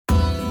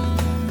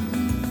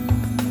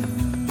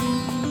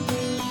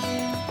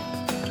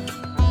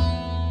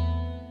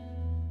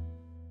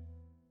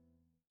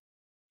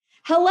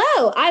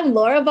Hello, I'm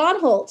Laura Von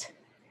Holt.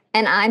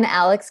 And I'm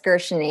Alex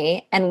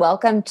Gershony, and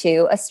welcome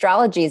to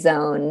Astrology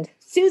Zoned.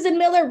 Susan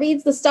Miller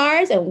reads the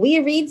stars, and we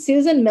read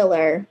Susan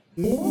Miller.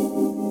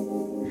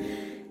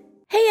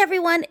 Hey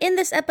everyone, in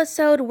this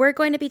episode, we're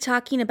going to be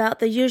talking about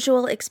the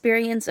usual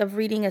experience of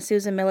reading a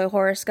Susan Miller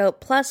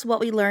horoscope, plus what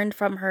we learned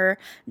from her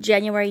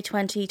January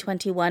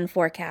 2021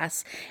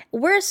 forecast.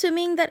 We're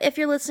assuming that if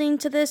you're listening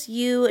to this,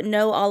 you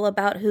know all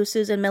about who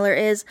Susan Miller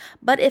is,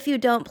 but if you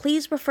don't,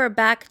 please refer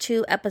back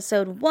to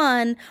episode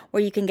 1,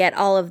 where you can get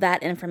all of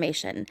that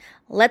information.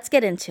 Let's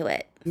get into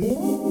it.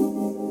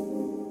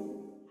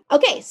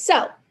 Okay,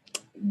 so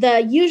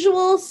the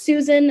usual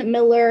Susan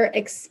Miller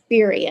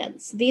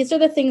experience. These are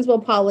the things we'll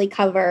probably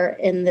cover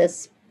in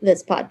this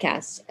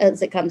podcast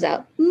as it comes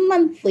out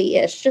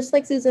monthly-ish, just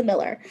like Susan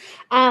Miller.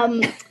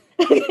 Yes,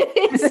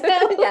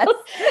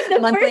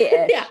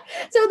 monthly-ish. Yeah.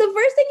 So the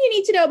first thing you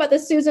need to know about the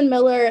Susan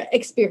Miller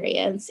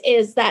experience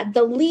is that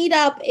the lead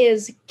up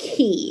is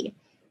key.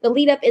 The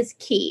lead up is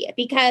key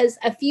because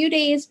a few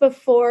days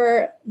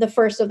before the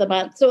first of the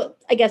month, so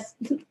I guess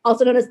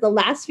also known as the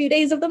last few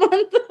days of the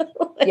month,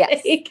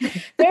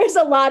 there's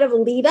a lot of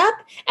lead up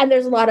and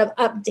there's a lot of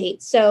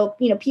updates. So,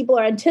 people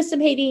are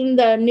anticipating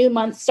the new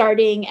month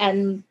starting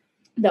and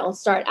they'll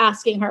start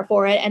asking her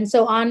for it. And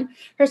so on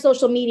her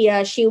social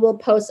media, she will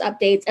post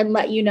updates and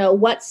let you know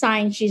what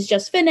sign she's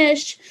just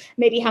finished,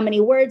 maybe how many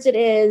words it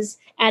is.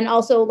 And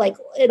also,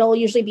 it'll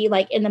usually be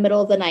in the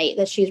middle of the night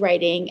that she's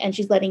writing and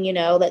she's letting you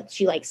know that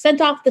she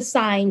sent off the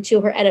sign to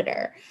her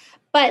editor.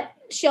 But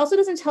she also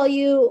doesn't tell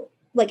you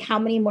how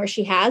many more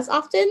she has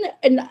often.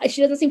 And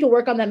she doesn't seem to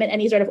work on them in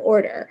any sort of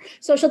order.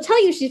 So she'll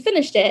tell you she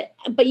finished it,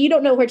 but you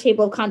don't know her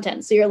table of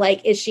contents. So you're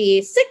like, is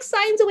she 6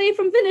 signs away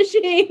from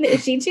finishing?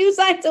 Is she 2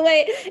 signs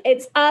away?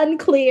 It's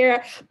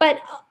unclear.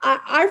 But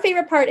our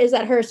favorite part is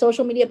that her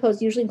social media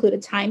posts usually include a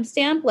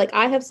timestamp.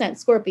 I have sent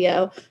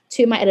Scorpio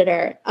to my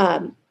editor,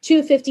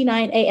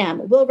 2:59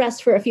 a.m. We'll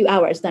rest for a few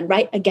hours, then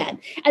write again.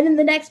 And then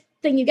the next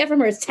thing you get from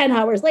her is 10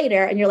 hours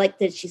later. And you're like,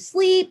 did she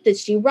sleep? Did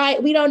she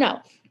write? We don't know.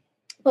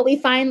 But we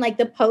find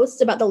the posts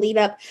about the lead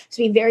up to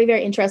be very,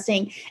 very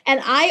interesting.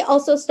 And I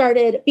also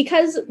started,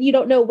 because you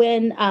don't know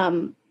when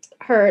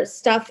her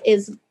stuff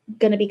is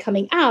going to be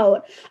coming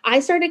out,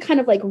 I started kind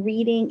of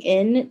reading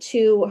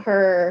into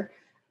her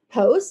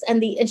posts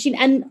and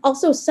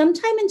also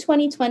sometime in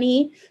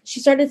 2020, she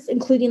started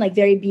including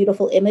very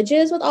beautiful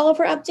images with all of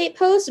her update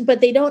posts,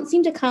 but they don't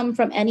seem to come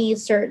from any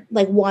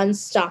one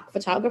stock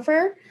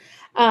photographer.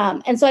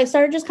 And so I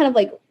started just kind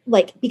of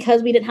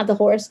because we didn't have the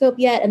horoscope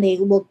yet and they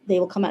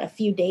will come out a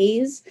few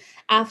days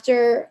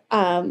after,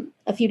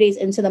 a few days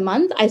into the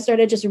month, I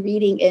started just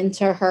reading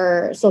into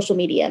her social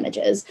media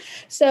images.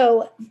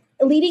 So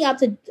leading up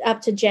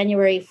to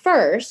January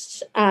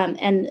 1st,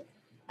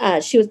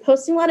 she was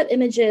posting a lot of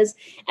images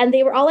and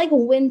they were all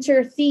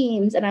winter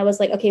themes. And I was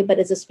like, okay, but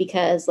is this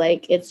because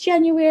it's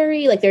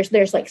January?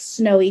 There's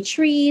snowy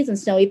trees and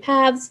snowy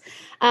paths.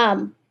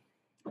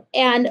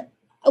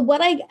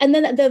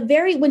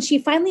 When she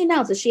finally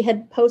announced that she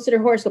had posted her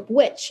horoscope,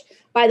 which,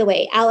 by the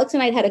way, Alex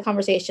and I had a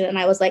conversation and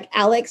I was like,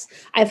 Alex,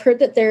 I've heard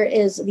that there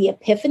is the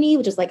Epiphany,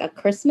 which is a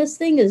Christmas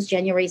thing, is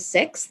January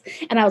 6th.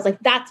 And I was like,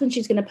 that's when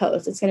she's going to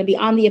post. It's going to be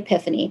on the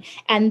Epiphany.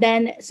 And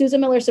then Susan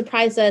Miller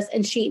surprised us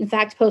and she, in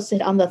fact,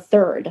 posted on the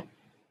 3rd.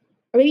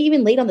 Or maybe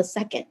even late on the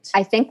 2nd.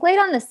 I think late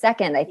on the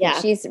 2nd. I think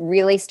she's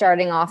really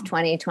starting off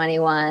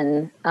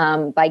 2021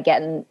 by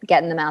getting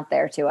them out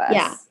there to us.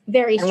 Yeah,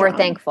 very strong. And we're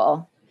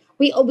thankful.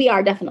 We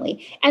are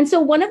definitely. And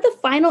so one of the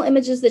final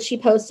images that she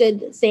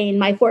posted saying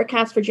my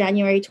forecast for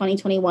January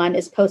 2021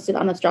 is posted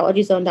on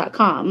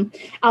astrologyzone.com.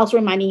 Also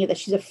reminding you that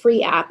she's a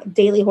free app,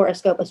 Daily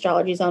Horoscope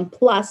Astrology Zone,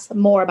 plus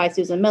more by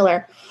Susan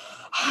Miller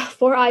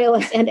for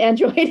iOS and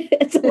Android.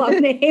 It's a long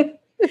name.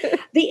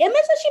 The image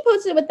that she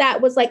posted with that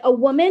was a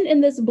woman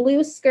in this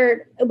blue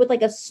skirt with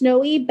a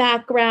snowy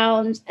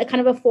background, a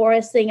kind of a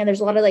forest thing. And there's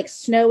a lot of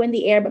snow in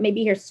the air, but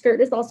maybe her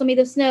skirt is also made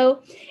of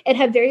snow. It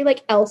had very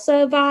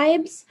Elsa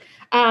vibes.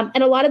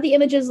 And a lot of the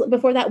images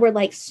before that were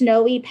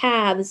snowy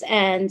paths.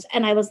 And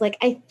I was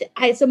like,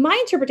 so my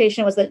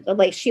interpretation was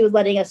that she was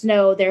letting us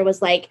know there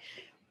was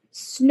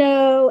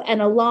snow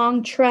and a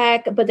long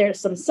trek, but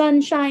there's some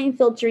sunshine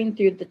filtering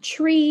through the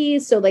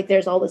trees. So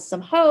there's always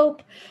some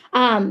hope.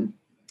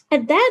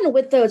 And then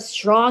with the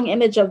strong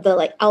image of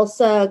the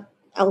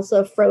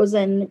Elsa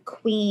frozen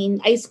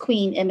queen, ice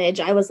queen image,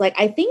 I was like,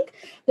 I think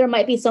there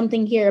might be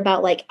something here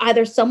about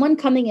either someone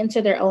coming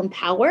into their own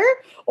power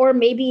or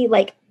maybe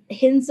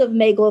hints of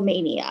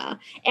megalomania.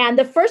 And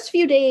the first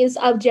few days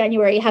of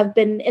January have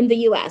been in the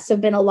US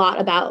have been a lot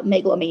about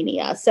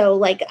megalomania.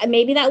 So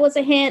maybe that was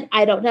a hint.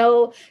 I don't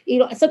know.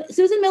 So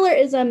Susan Miller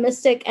is a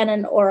mystic and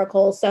an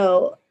oracle.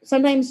 So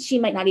sometimes she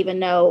might not even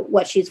know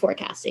what she's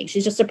forecasting.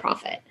 She's just a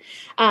prophet.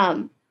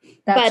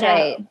 That's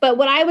right. But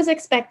what I was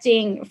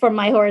expecting from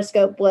my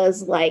horoscope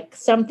was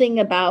something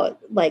about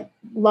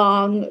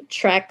long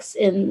treks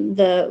in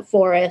the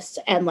forest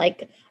and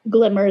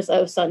glimmers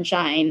of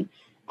sunshine.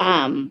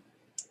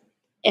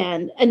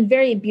 and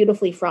very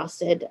beautifully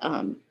frosted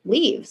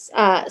leaves.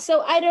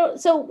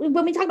 So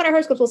when we talk about our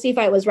horoscopes, we'll see if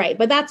I was right,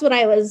 but that's what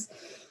I was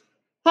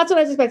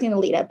expecting to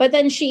lead it. But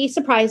then she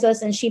surprised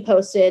us and she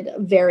posted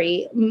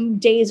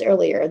days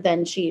earlier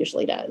than she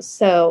usually does.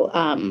 So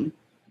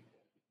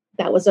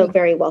that was a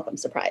very welcome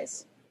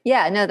surprise.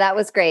 Yeah, no, that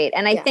was great.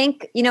 And I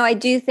think, I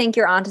do think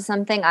you're onto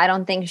something. I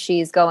don't think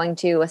she's going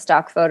to a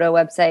stock photo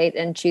website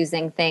and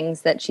choosing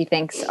things that she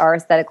thinks are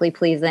aesthetically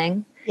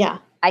pleasing. Yeah.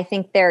 I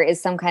think there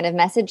is some kind of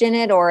message in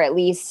it, or at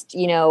least,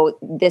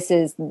 this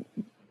is the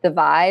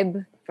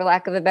vibe, for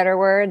lack of a better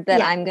word,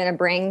 that I'm going to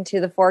bring to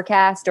the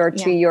forecast or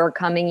to your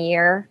coming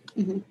year.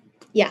 Mm-hmm.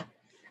 Yeah.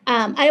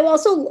 I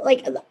also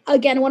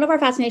again, one of our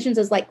fascinations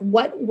is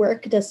what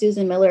work does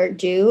Susan Miller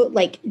do?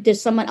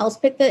 Does someone else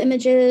pick the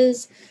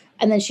images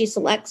and then she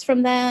selects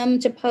from them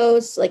to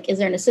post? Is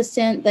there an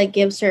assistant that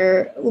gives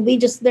her,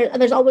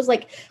 there's always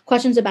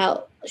questions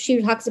about, she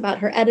talks about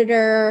her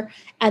editor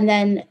and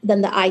then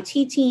the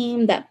IT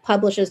team that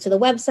publishes to the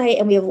website.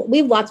 And we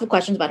have lots of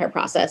questions about her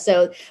process.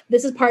 So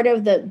this is part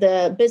of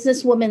the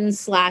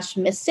businesswoman /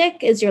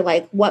 mystic is you're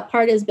what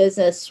part is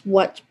business?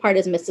 What part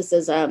is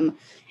mysticism?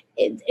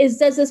 Is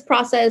this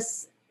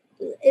process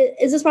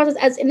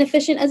as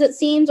inefficient as it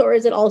seems, or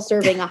is it all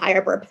serving a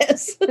higher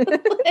purpose?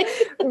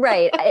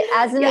 Right.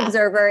 As an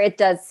observer, it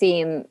does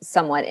seem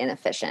somewhat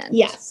inefficient.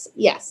 Yes.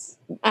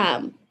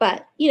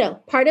 But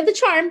part of the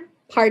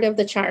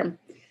charm.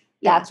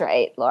 Yeah. That's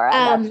right, Laura.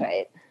 That's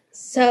right.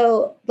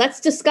 So let's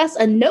discuss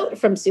a note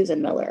from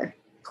Susan Miller.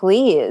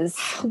 Please.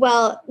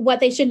 Well, what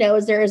they should know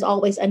is there is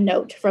always a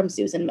note from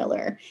Susan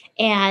Miller.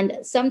 And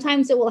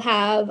sometimes it will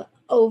have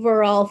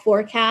overall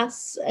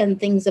forecasts and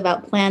things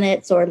about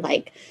planets or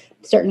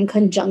certain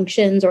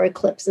conjunctions or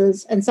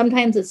eclipses. And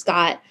sometimes it's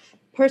got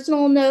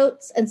personal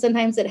notes, and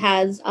sometimes it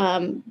has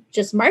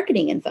just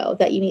marketing info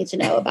that you need to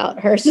know about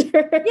her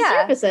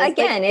services.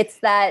 Again, it's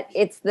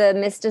the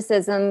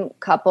mysticism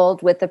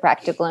coupled with the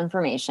practical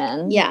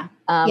information.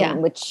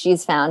 Which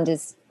she's found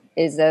is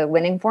a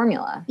winning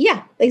formula.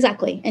 Yeah,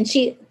 exactly. And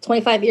she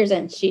 25 years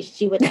in,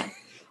 she would know.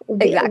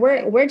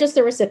 Exactly. We're just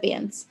the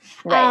recipients.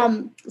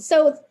 Right.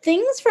 So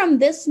things from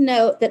this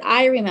note that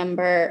I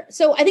remember.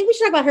 So I think we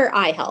should talk about her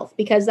eye health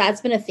because that's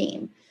been a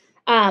theme.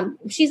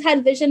 She's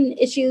had vision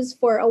issues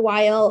for a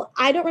while.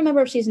 I don't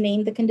remember if she's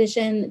named the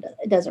condition.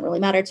 It doesn't really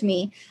matter to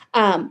me.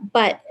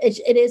 But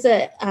it is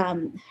a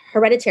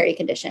hereditary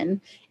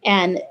condition,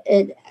 and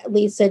it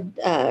leads to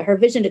her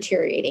vision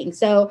deteriorating.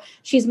 So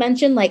she's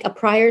mentioned a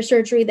prior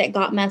surgery that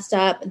got messed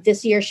up.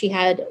 This year she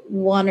had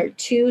one or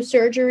two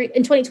surgeries.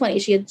 In 2020,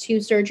 she had 2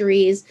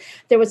 surgeries.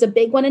 There was a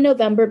big one in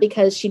November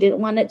because she didn't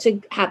want it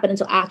to happen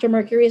until after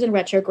Mercury is in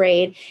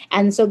retrograde.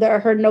 And so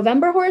her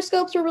November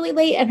horoscopes were really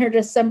late, and her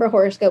December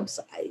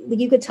horoscopes,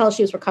 you could tell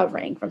she was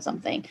recovering from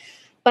something.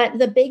 But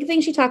the big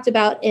thing she talked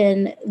about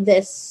in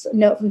this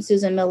note from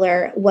Susan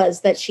Miller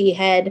was that she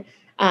had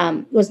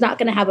was not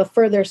going to have a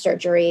further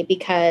surgery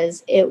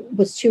because it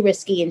was too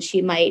risky, and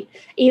she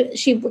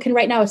can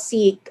right now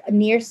see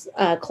near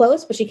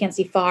close, but she can't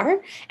see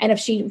far. And if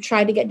she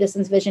tried to get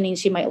distance visioning,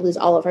 she might lose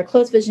all of her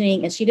close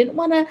visioning, and she didn't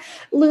want to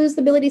lose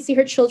the ability to see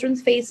her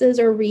children's faces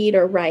or read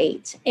or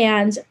write.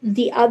 And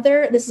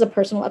this is a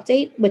personal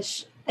update,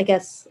 which I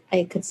guess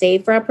I could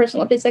save for our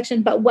personal update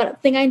section. But one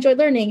thing I enjoyed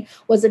learning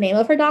was the name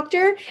of her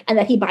doctor and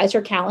that he buys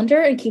her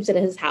calendar and keeps it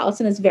at his house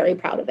and is very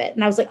proud of it.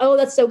 And I was like, oh,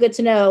 that's so good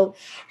to know.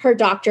 Her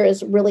doctor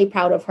is really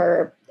proud of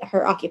her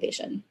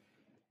occupation.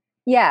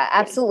 Yeah,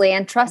 absolutely.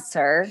 And trusts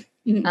her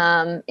in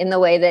the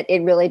way that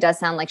it really does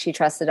sound like she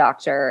trusts the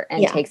doctor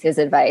and takes his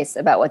advice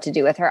about what to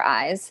do with her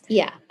eyes.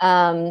 Yeah.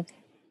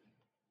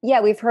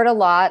 We've heard a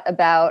lot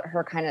about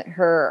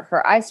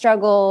her eye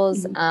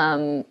struggles.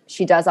 Mm-hmm.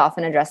 She does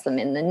often address them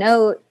in the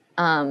note,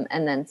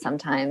 and then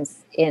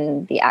sometimes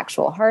in the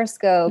actual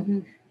horoscope.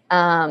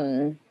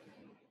 Mm-hmm.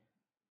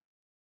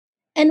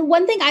 And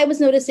one thing I was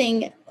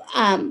noticing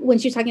when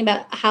she was talking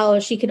about how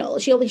she's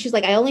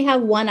like, I only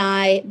have one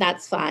eye,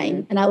 that's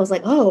fine. And I was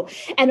like, oh,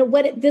 and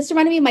this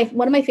reminded me of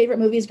one of my favorite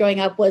movies growing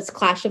up was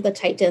Clash of the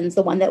Titans,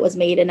 the one that was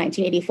made in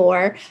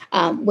 1984,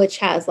 which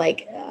has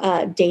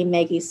Dame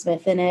Maggie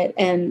Smith in it.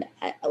 And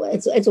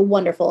it's a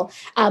wonderful,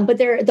 but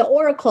the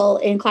Oracle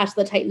in Clash of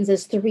the Titans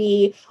is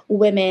 3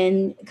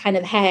 women kind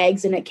of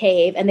hags in a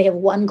cave, and they have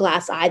one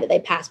glass eye that they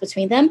pass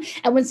between them.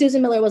 And when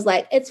Susan Miller was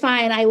like, it's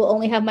fine, I will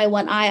only have my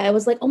one eye, I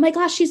was like, oh my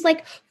gosh, she's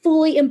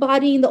fully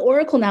embodying the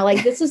Oracle now.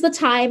 This is the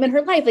time in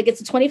her life. It's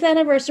the 25th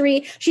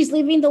anniversary. She's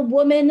leaving the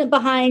woman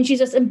behind. She's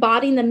just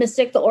embodying the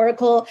mystic, the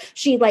Oracle.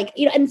 She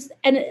and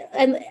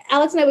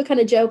Alex and I would kind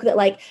of joke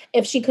that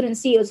if she couldn't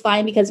see, it was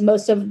fine because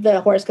most of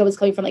the horoscope is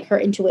coming from her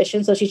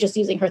intuition. So she's just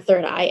using her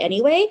third eye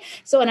anyway.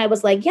 So, and I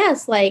was like,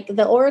 yes,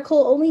 the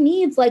Oracle only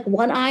needs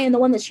one eye, and the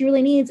one that she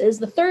really needs is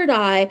the third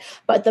eye.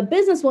 But the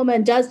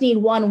businesswoman does need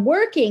one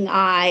working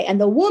eye,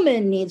 and the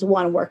woman needs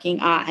one working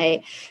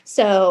eye.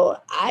 So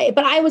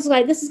I was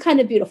like, this is kind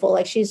of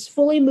beautiful. She's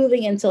fully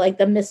moving into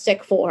the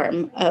mystic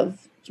form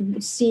of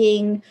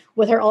seeing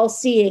with her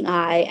all-seeing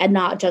eye and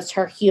not just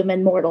her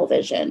human mortal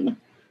vision.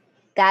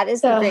 That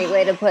is a great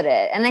way to put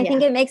it. And I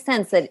think it makes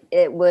sense that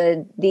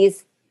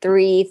these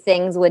three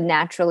things would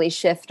naturally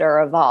shift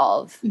or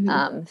evolve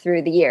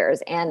through the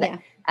years. And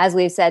as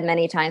we've said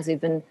many times,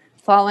 we've been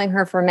following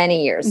her for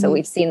many years. So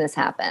we've seen this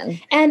happen.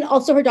 And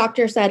also her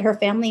doctor said her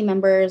family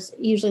members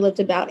usually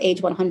lived about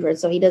age 100.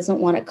 So he doesn't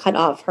want to cut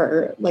off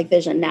her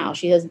vision now.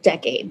 She has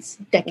decades.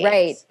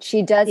 Right.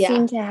 She does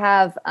seem to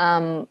have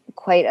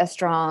quite a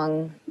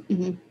strong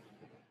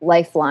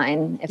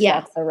lifeline, if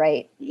that's the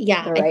right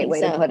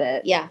way to put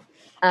it. Yeah.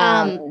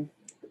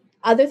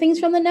 Other things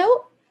from the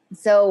note?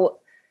 So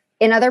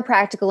in other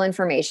practical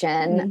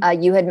information,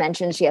 you had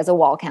mentioned she has a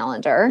wall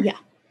calendar. Yeah.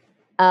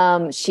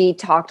 She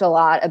talked a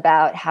lot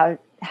about how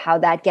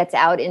that gets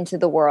out into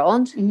the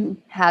world,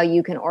 how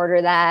you can order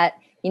that.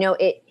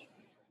 It,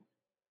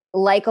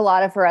 like a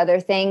lot of her other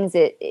things,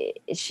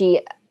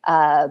 she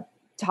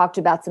talked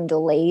about some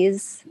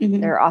delays.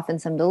 There are often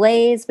some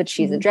delays, but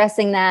she's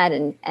addressing that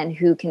and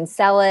who can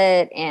sell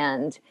it.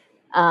 And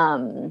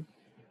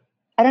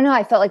I don't know.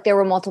 I felt like there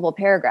were multiple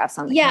paragraphs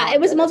on the calendar.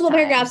 It was multiple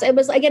paragraphs. It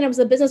was a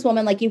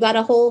businesswoman. Like, you got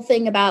a whole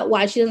thing about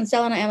why she doesn't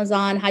sell on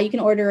Amazon, how you can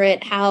order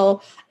it,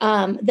 how,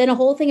 then a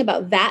whole thing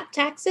about VAT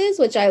taxes,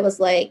 which I was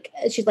like,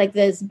 she's like,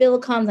 this bill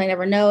comes, I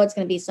never know, it's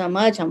going to be so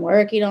much, I'm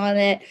working on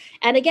it.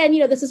 And again,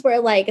 this is where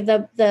like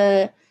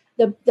the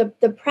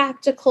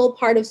practical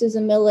part of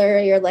Susan Miller,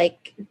 you're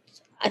like,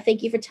 I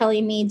thank you for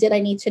telling me, did I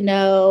need to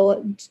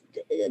know?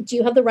 Do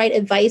you have the right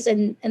advice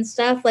and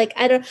stuff? Like,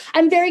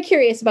 I'm very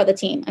curious about the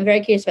team.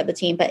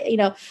 But,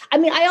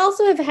 I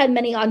also have had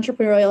many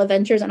entrepreneurial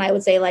adventures, and I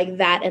would say like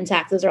that and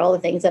taxes are all the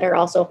things that are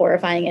also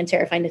horrifying and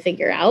terrifying to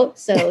figure out.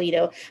 So,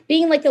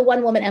 being like the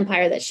one woman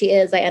empire that she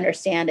is, I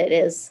understand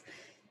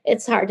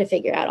it's hard to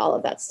figure out all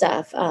of that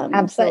stuff.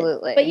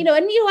 Absolutely. But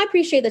I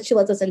appreciate that she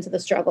lets us into the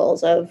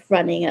struggles of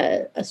running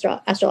a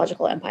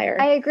astrological empire.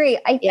 I agree.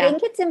 I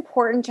think it's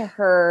important to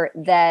her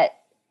that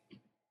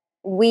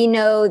we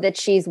know that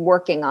she's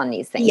working on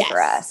these things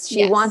for us.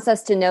 She wants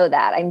us to know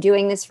that. I'm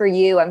doing this for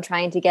you. I'm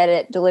trying to get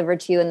it delivered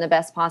to you in the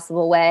best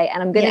possible way.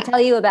 And I'm going to tell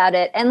you about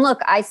it. And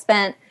look, I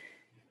spent,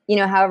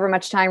 however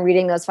much time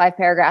reading those 5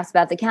 paragraphs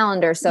about the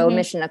calendar. So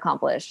mission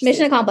accomplished.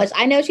 Mission accomplished.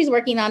 I know she's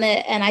working on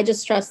it, and I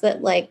just trust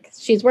that like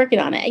she's working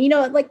on it. And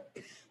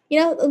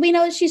we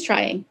know she's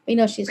trying. We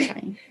know she's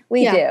trying.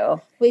 We do.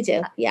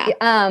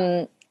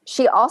 Yeah.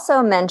 She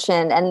also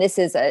mentioned, and this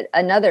is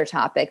another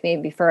topic,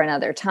 maybe for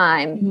another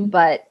time,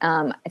 but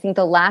I think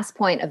the last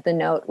point of the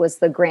note was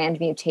the grand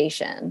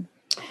mutation.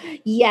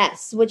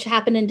 Yes, which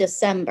happened in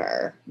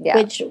December. Yeah.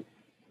 Which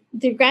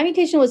the grand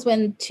mutation was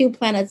when 2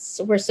 planets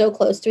were so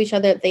close to each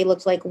other that they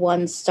looked like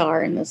one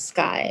star in the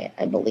sky,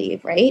 I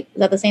believe, right? Is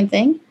that the same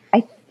thing?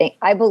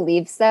 I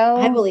believe so.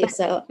 I believe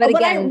so. But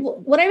again,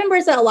 what I remember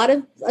is that a lot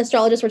of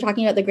astrologists were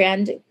talking about the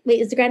grand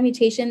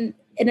mutation,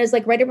 and it was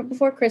like right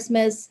before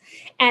Christmas.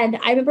 And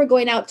I remember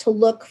going out to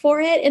look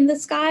for it in the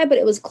sky, but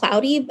it was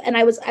cloudy. And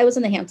I was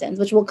in the Hamptons,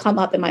 which will come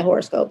up in my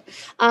horoscope.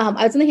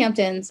 I was in the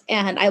Hamptons,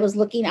 and I was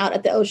looking out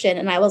at the ocean,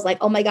 and I was like,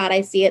 oh my God,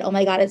 I see it. Oh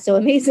my God, it's so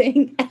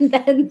amazing. And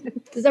then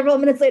several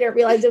minutes later, I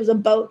realized it was a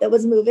boat that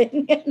was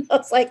moving. And I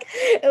was like,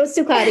 it was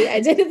too cloudy. I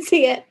didn't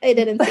see it.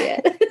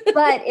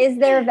 But is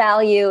there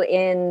value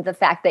in the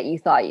fact that you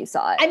thought you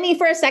saw it? I mean,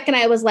 for a second,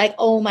 I was like,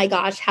 oh my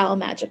gosh, how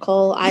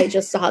magical. I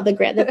just saw the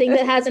thing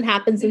that hasn't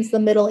happened since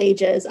the Middle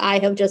Ages, I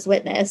have just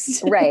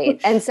witnessed. Right.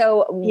 And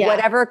so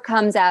whatever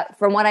comes out,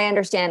 from what I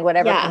understand,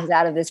 whatever comes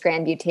out of this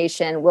grand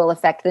mutation will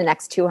affect the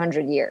next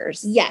 200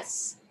 years.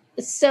 Yes.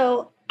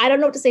 So I don't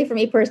know what to say for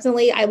me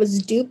personally. I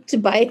was duped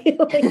by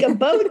like a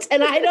boat,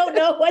 and I don't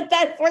know what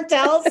that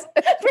foretells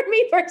for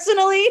me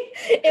personally.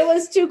 It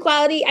was too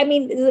cloudy. I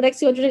mean, is the next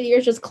 200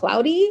 years just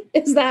cloudy?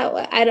 Is that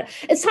what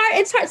it's hard.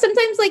 It's hard.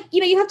 Sometimes like,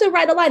 you have to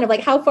write a line of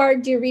like, how far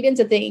do you read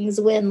into things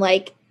when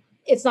like,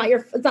 it's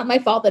not my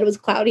fault that it was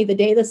cloudy the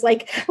day this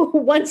like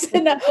once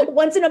in a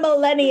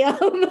millennium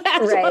event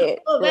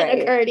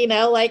occurred,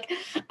 like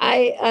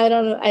I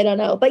don't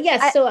know. But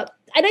yes,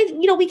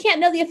 we can't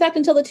know the effect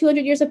until the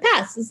 200 years have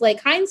passed. It's like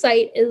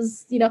hindsight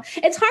is,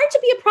 it's hard to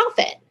be a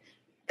prophet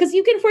because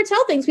you can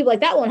foretell things, people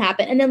like that won't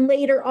happen. And then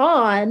later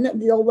on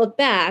they'll look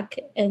back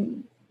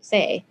and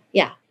say,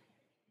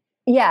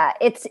 yeah,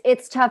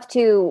 it's tough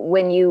to,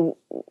 when you,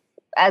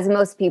 as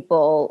most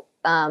people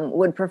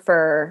would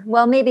prefer,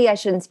 well, maybe I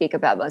shouldn't speak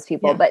about most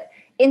people, but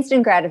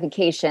instant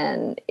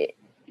gratification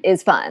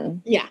is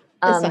fun. Yeah.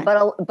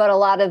 But a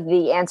lot of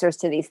the answers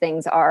to these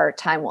things are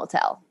time will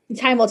tell.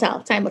 Time will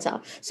tell. So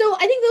I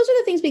think those are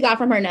the things we got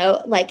from her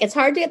note. Like, it's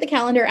hard to get the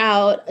calendar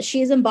out.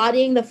 She's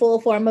embodying the full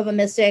form of a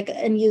mystic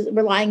and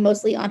relying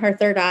mostly on her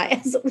third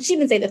eye. She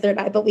didn't say the third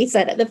eye, but we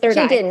said it. The third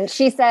eye. She didn't.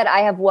 She said,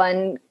 I have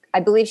one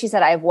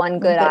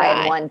good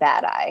eye and one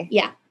bad eye.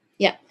 Yeah.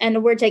 Yeah.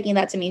 And we're taking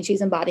that to mean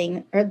she's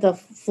embodying the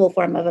full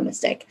form of a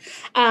mystic.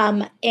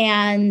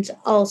 And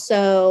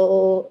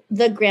also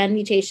the grand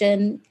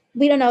mutation,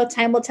 we don't know.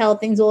 Time will tell.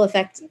 Things will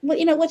affect.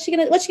 What's she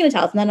gonna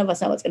tell us? None of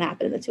us know what's gonna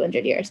happen in the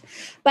 200 years.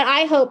 But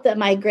I hope that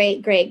my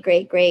great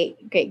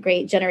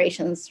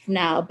generations from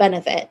now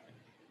benefit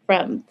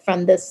from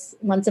this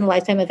once in a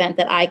lifetime event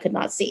that I could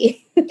not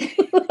see.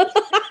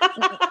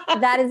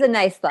 That is a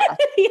nice thought.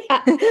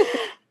 Yeah.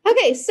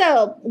 Okay,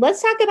 so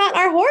let's talk about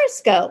our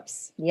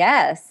horoscopes.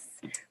 Yes.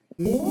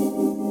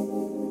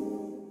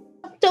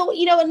 So,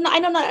 I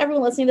know not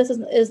everyone listening to this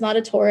is not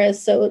a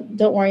Taurus, so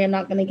don't worry, I'm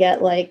not going to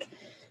get like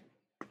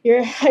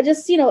I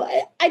just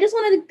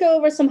wanted to go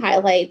over some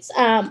highlights.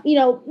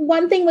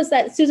 One thing was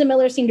that Susan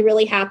Miller seemed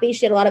really happy.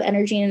 She had a lot of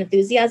energy and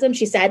enthusiasm.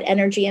 She said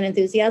energy and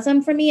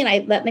enthusiasm for me.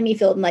 And that made me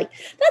feel like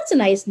that's a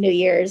nice New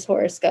Year's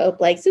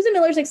horoscope. Like Susan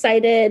Miller's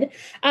excited.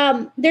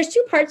 There's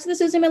two parts to the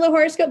Susan Miller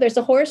horoscope. There's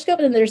a horoscope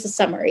and then there's a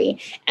summary.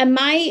 And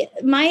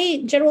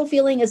my general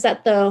feeling is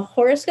that the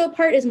horoscope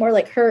part is more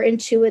like her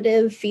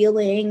intuitive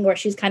feeling, where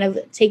she's kind of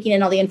taking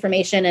in all the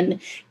information and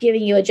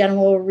giving you a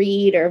general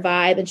read or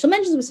vibe. And she'll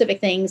mention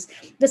specific things.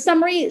 The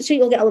summary,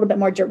 she'll get a little bit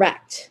more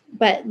direct,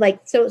 but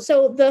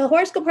so the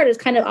horoscope part is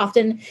kind of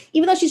often,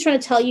 even though she's trying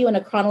to tell you in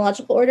a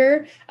chronological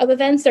order of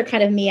events, they're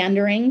kind of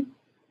meandering.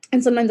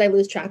 And sometimes I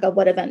lose track of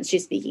what events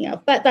she's speaking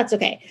of, but that's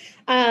okay.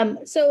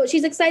 So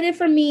she's excited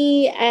for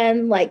me,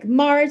 and like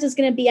Mars is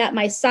going to be at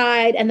my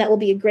side, and that will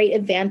be a great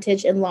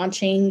advantage in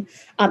launching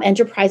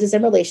enterprises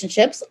and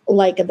relationships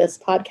like this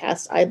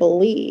podcast, I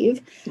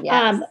believe.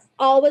 Yes.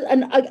 Always,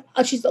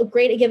 she's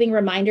great at giving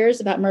reminders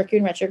about Mercury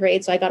in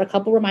retrograde. So I got a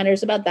couple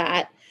reminders about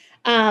that.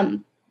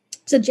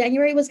 So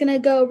January was going to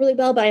go really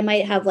well, but I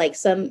might have like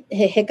some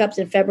hiccups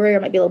in February, or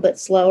might be a little bit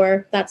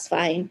slower. That's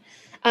fine.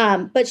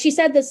 But she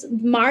said this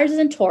Mars is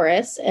in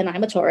Taurus, and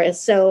I'm a Taurus.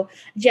 So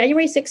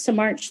January 6th to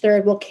March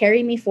 3rd will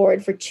carry me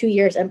forward for 2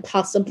 years and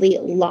possibly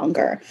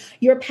longer.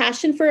 Your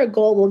passion for a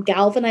goal will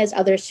galvanize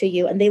others to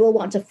you, and they will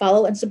want to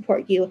follow and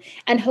support you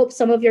and hope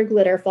some of your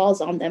glitter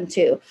falls on them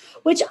too,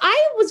 which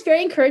I was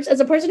very encouraged as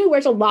a person who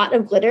wears a lot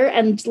of glitter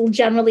and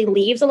generally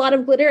leaves a lot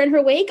of glitter in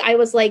her wake. I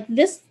was like,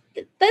 this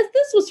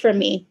was for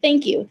me.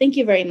 Thank you. Thank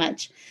you very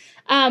much.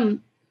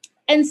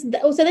 And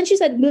so then she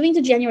said, moving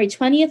to January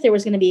 20th, there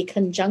was going to be a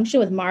conjunction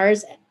with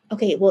Mars.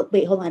 Okay, well,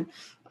 wait, hold on.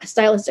 A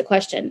stylistic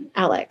question,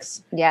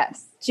 Alex.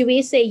 Yes. Do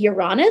we say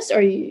Uranus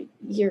or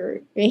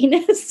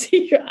Uranus?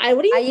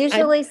 I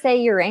usually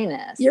say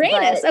Uranus.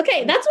 Uranus.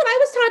 Okay, that's what I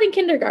was taught in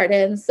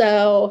kindergarten.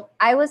 So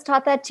I was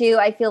taught that too.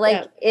 I feel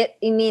like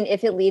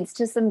if it leads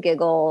to some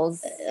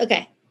giggles.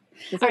 Okay.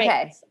 It's all okay.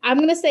 Right. I'm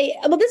going to say,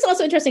 well, this is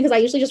also interesting because I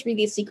usually just read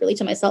these secretly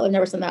to myself. I've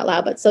never said that out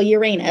loud, but so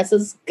Uranus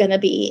is going to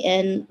be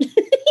in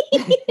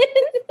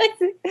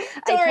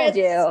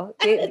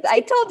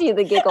I told you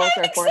the giggles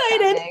are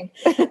forthcoming.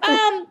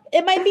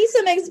 It might be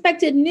some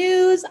expected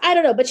news. I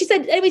don't know. But she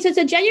said, anyway, so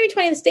January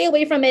 20th, stay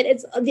away from it.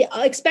 It's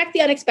expect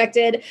the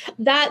unexpected.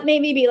 That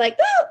made me be like,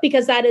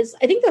 because I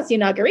think that's the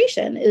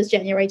inauguration is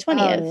January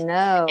 20th. Oh,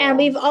 no. And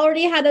we've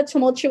already had a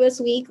tumultuous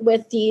week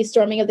with the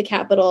storming of the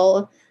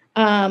Capitol.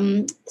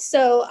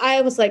 So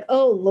I was like,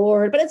 oh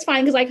Lord, but it's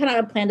fine because I kind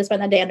of planned to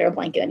spend that day under a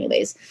blanket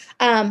anyways.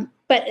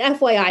 But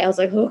FYI, I was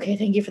like, okay,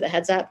 thank you for the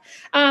heads up.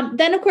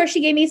 Then of course she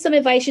gave me some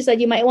advice. She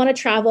said, you might want to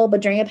travel,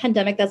 but during a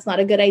pandemic, that's not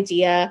a good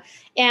idea.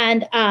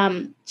 And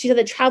she said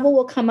that travel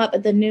will come up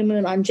at the new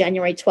moon on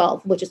January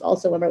 12th, which is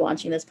also when we're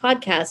launching this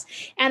podcast.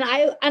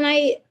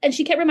 And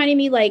she kept reminding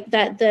me like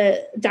that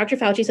the Dr.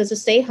 Fauci says to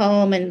stay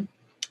home. And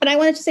I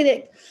wanted to say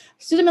that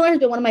Susan Miller has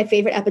been one of my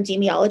favorite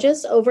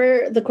epidemiologists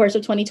over the course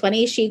of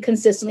 2020. She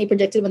consistently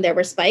predicted when there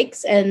were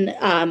spikes. And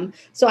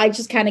so I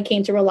just kind of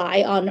came to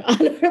rely on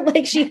her.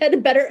 Like she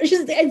had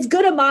she's as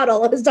good a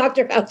model as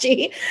Dr.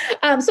 Fauci.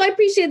 So I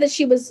appreciate that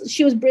she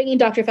was bringing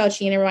Dr.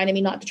 Fauci in and reminding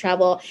me not to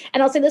travel.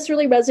 And I'll say this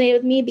really resonated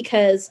with me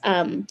because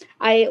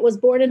I was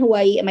born in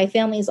Hawaii and my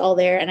family's all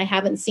there. And I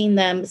haven't seen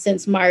them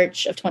since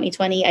March of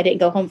 2020. I didn't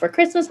go home for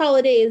Christmas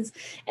holidays.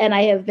 And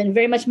I have been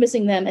very much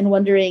missing them and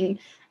wondering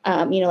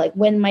like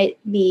when might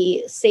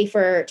be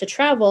safer to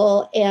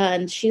travel.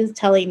 And she's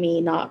telling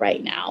me not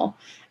right now.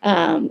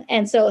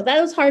 And so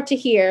that was hard to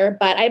hear,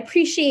 but I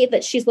appreciate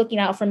that she's looking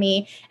out for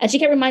me. And she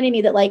kept reminding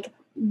me that like,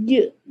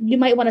 you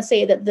might want to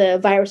say that the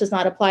virus does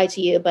not apply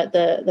to you, but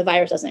the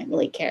virus doesn't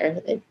really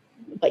care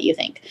what you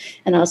think.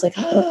 And I was like,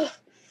 oh,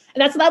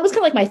 and that was kind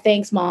of like my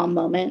thanks mom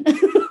moment.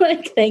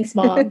 Like, thanks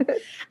mom.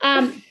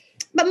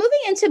 But moving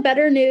into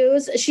better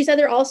news, she said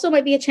there also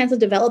might be a chance of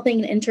developing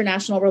an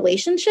international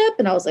relationship.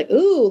 And I was like,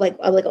 ooh, like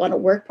on a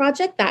work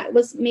project, that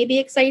was maybe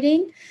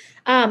exciting.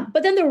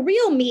 But then the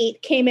real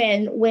meat came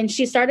in when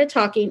she started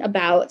talking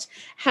about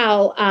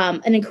how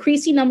an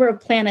increasing number of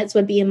planets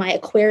would be in my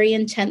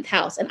Aquarian 10th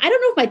house. And I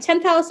don't know if my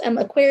 10th house and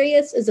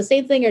Aquarius is the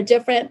same thing or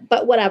different,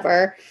 but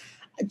whatever.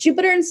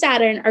 Jupiter and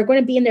Saturn are going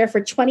to be in there for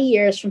 20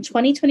 years from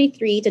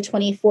 2023 to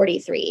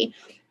 2043.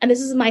 And this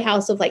is my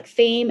house of like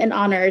fame and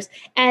honors.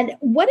 And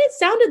what it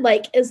sounded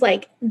like is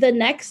like the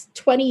next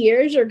 20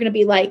 years are going to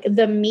be like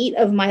the meat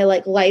of my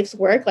like life's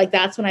work. Like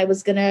that's when I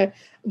was going to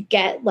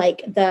get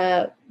like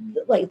the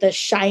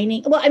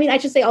shining. Well, I mean, I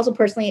should say also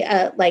personally,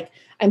 like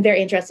I'm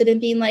very interested in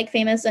being like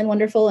famous and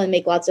wonderful and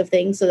make lots of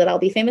things so that I'll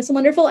be famous and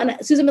wonderful. And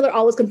Susan Miller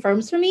always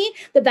confirms for me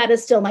that that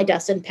is still my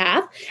destined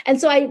path.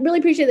 And so I really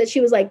appreciate that she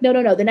was like, no,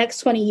 the next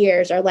 20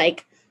 years are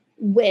like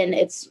when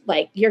it's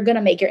like you're going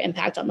to make your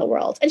impact on the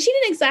world. And she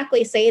didn't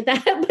exactly say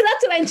that, but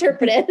that's what I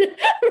interpreted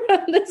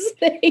from this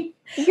thing.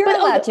 You're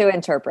allowed to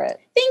interpret.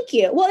 Thank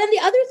you. Well, and the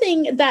other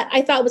thing that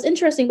I thought was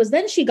interesting was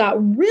then she got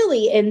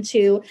really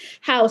into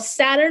how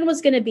Saturn was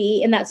going to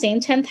be in that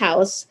same 10th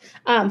house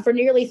for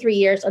nearly 3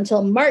 years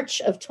until March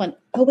of 20.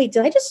 Oh, wait,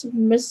 did I just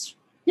miss?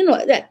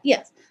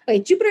 Yes. Okay,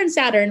 Jupiter and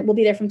Saturn will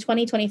be there from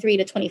 2023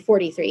 to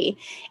 2043.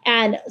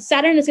 And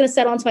Saturn is going to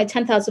settle into my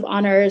 10th house of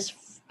honors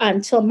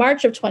until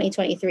March of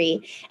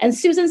 2023. And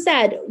Susan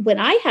said, when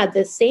I had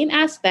this same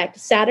aspect,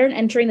 Saturn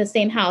entering the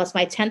same house,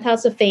 my 10th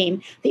house of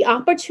fame, the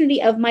opportunity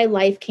of my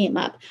life came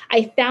up.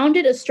 I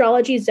founded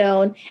Astrology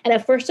Zone, and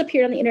it first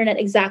appeared on the internet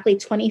exactly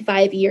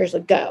 25 years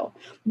ago.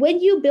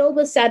 When you build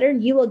with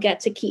Saturn, you will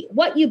get to keep.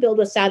 What you build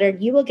with Saturn,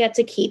 you will get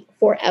to keep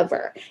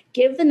forever.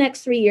 Give the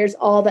next 3 years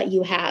all that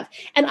you have.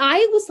 And I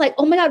was like,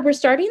 oh my God, we're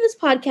starting this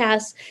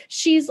podcast.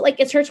 She's like,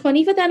 it's her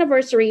 25th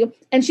anniversary.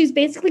 And she's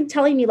basically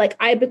telling me, like,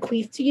 I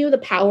bequeath to you the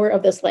power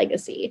of this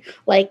legacy.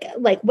 Like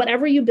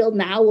whatever you build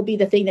now will be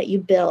the thing that you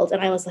build.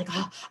 And I was like,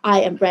 oh,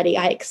 I am ready.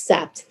 I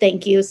accept.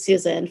 Thank you,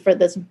 Susan, for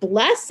this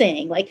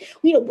blessing. Like,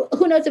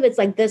 who knows if it's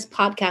like this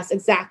podcast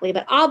exactly,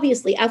 but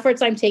obviously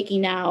efforts I'm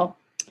taking now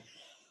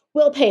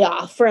will pay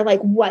off for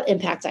like what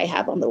impact I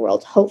have on the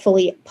world,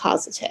 hopefully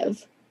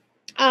positive.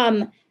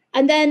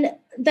 And then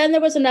there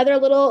was another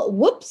little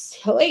whoops.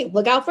 Oh, wait,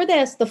 look out for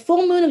this. The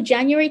full moon of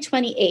January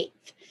 28th,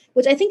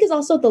 which I think is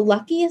also the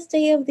luckiest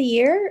day of the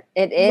year.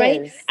 It is.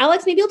 Right?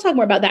 Alex, maybe you'll talk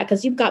more about that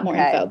because you've got more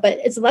info, but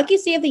it's the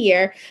luckiest day of the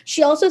year.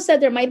 She also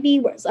said there might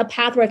be a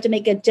path where I have to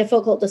make a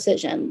difficult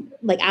decision,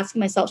 like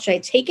asking myself, should I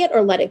take it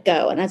or let it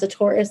go? And as a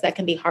Taurus, that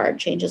can be hard.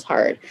 Change is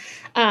hard.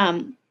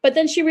 But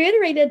then she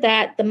reiterated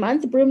that the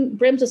month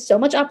brims with so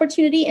much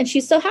opportunity, and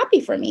she's so happy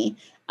for me.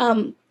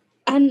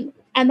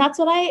 And that's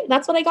what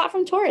I got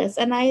from Taurus.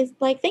 And I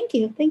like, thank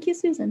you,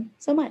 Susan,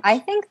 so much. I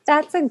think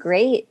that's a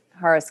great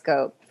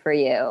horoscope for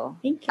you.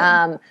 Thank you.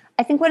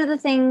 I think one of the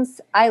things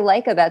I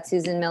like about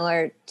Susan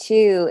Miller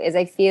too is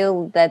I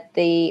feel that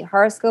the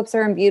horoscopes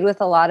are imbued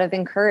with a lot of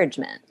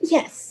encouragement.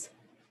 Yes.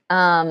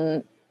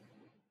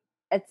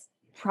 It's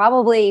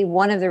probably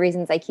one of the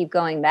reasons I keep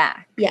going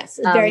back. Yes,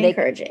 it's very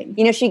encouraging.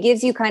 She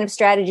gives you kind of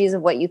strategies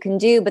of what you can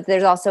do, but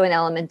there's also an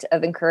element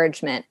of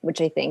encouragement,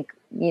 which I think,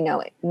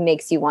 it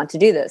makes you want to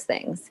do those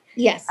things.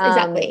 Yes,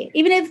 exactly.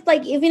 Even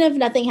if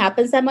nothing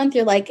happens that month,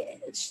 you're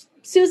like,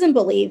 Susan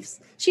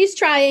believes. She's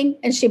trying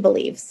and she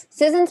believes.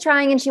 Susan's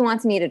trying and she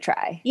wants me to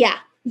try. Yeah.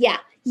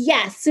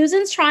 Yes,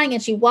 Susan's trying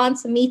and she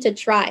wants me to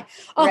try.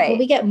 Oh, right. When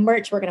we get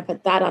merch, we're going to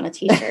put that on a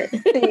t-shirt.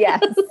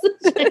 Yes.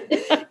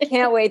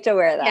 Can't wait to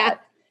wear that. Yeah.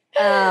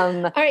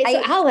 All right,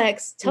 so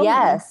Alex, tell me.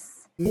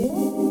 Yes.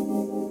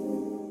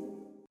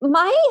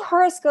 My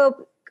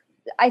horoscope,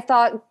 I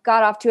thought,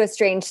 got off to a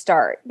strange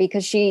start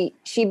because she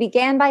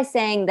began by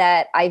saying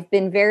that I've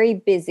been very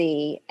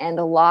busy and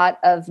a lot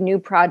of new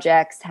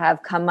projects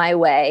have come my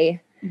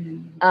way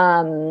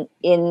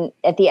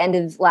at the end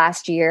of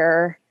last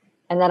year,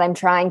 and that I'm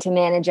trying to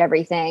manage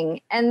everything.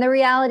 And the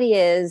reality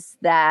is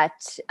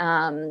that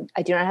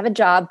I do not have a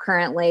job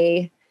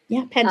currently.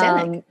 Yeah,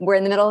 pandemic. We're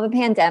in the middle of a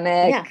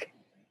pandemic. Yeah.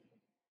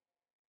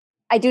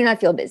 I do not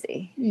feel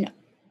busy.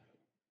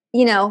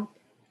 No.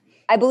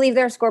 I believe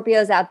there are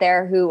Scorpios out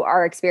there who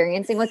are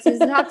experiencing what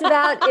Susan talked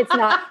about. It's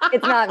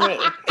not me.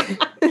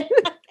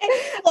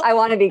 I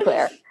want to be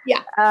clear.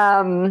 Yeah.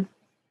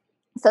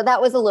 So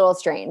that was a little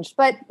strange,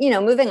 but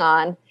moving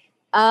on.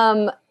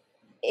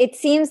 It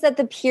seems that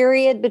the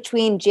period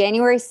between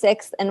January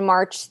 6th and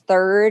March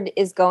 3rd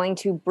is going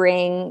to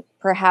bring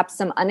perhaps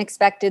some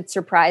unexpected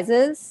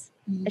surprises,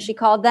 as she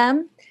called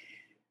them.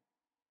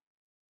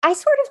 I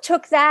sort of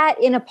took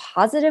that in a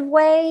positive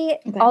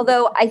way,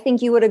 although I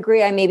think you would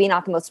agree I'm maybe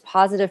not the most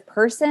positive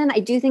person. I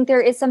do think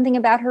there is something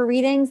about her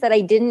readings that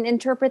I didn't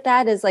interpret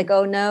that as like,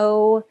 oh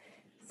no,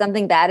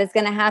 something bad is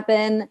going to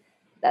happen.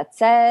 That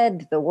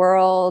said, the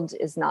world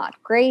is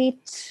not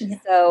great. Yeah.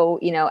 So,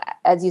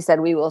 as you said,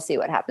 we will see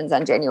what happens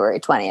on January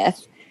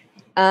 20th.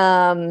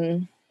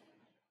 The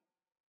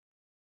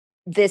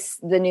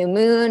new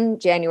moon,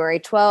 January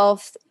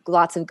 12th,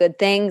 lots of good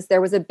things.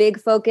 There was a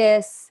big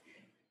focus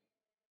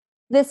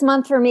this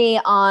month for me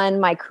on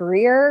my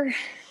career.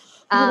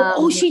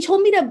 She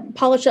told me to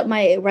polish up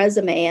my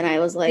resume, and I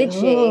was like, did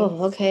she?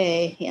 Oh,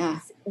 okay, yeah.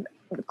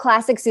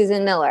 Classic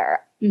Susan Miller.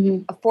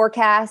 A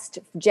forecast,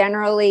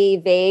 generally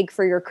vague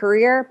for your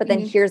career, but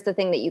then here's the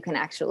thing that you can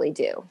actually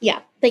do. Yeah,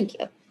 thank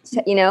you.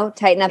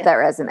 Tighten up that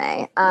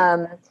resume.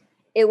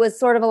 It was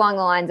sort of along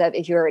the lines of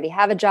if you already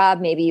have a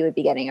job, maybe you would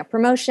be getting a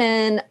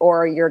promotion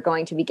or you're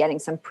going to be getting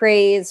some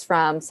praise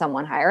from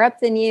someone higher up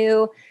than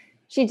you.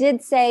 She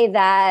did say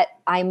that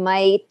I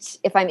might,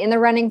 if I'm in the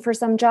running for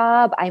some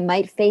job, I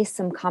might face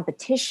some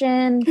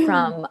competition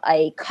from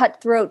a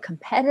cutthroat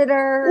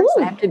competitor. Ooh.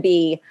 So I have to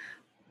be,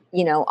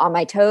 on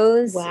my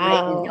toes.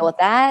 Wow. To deal with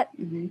that.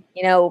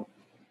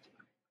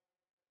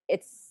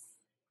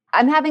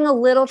 I'm having a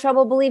little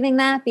trouble believing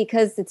that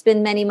because it's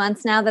been many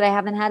months now that I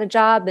haven't had a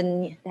job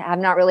and have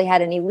not really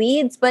had any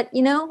leads. But,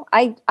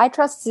 I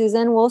trust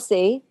Susan. We'll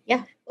see.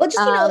 Yeah. Well,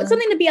 just, it's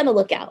something to be on the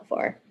lookout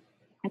for.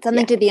 It's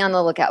something to be on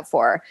the lookout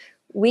for.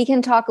 We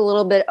can talk a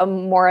little bit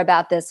more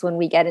about this when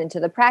we get into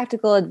the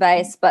practical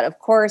advice, but of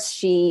course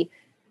she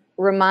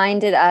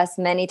reminded us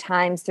many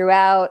times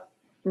throughout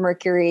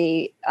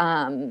Mercury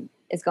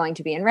is going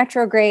to be in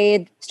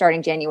retrograde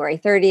starting January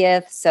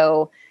 30th.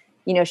 So,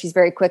 she's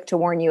very quick to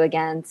warn you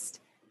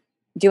against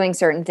doing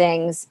certain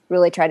things.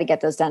 Really try to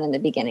get those done in the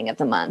beginning of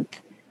the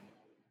month.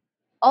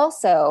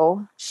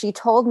 Also, she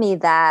told me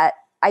that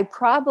I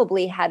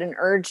probably had an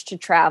urge to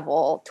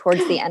travel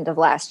towards the end of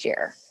last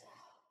year.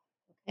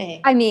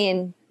 Okay. I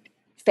mean,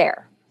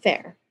 fair.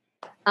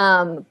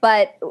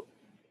 But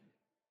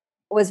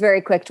was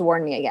very quick to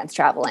warn me against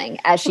traveling,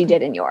 as she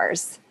did in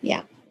yours.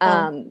 Yeah.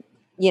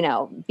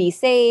 Be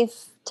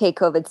safe, take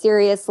COVID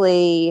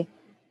seriously,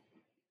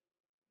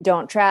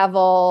 don't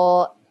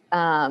travel.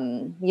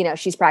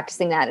 She's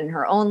practicing that in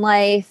her own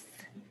life.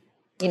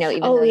 Even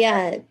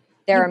though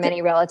there are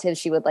many relatives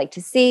she would like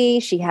to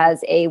see. She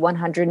has a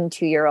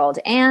 102-year-old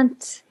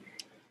aunt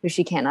who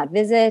she cannot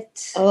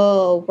visit.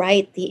 Oh,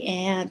 right. The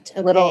aunt.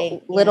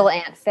 Okay. Little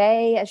Aunt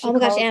Faye, as she calls her.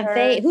 Oh my gosh, Aunt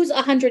Faye, who's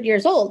 100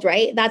 years old,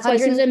 right? That's why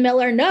Susan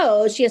Miller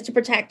knows she has to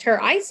protect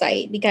her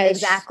eyesight because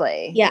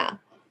exactly. Yeah.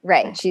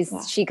 Right.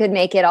 She could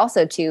make it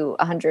also to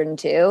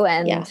 102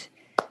 and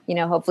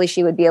hopefully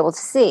she would be able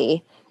to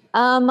see.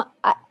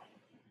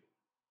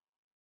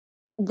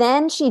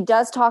 Then she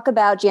does talk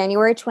about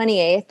January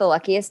 28th, the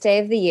luckiest day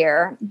of the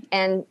year,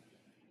 and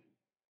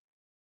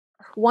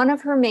one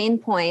of her main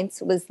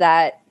points was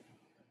that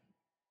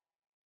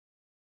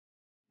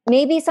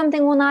maybe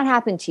something will not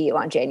happen to you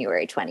on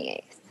January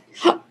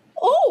 28th.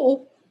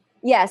 Oh.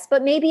 Yes,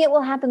 but maybe it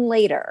will happen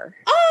later.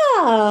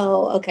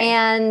 Oh, okay.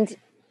 And,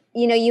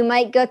 you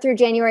might go through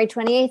January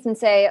 28th and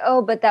say,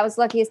 oh, but that was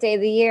the luckiest day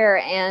of the year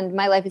and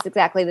my life is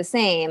exactly the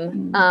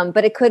same.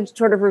 But it could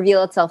sort of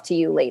reveal itself to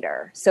you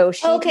later. So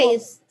she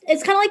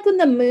it's kind of like when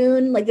the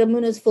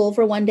moon is full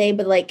for one day,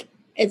 but like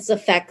its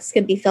effects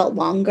can be felt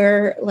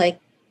longer.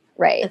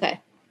 Right. Okay.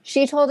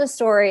 She told a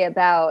story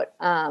about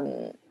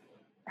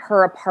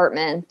her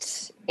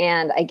apartment,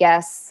 and I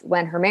guess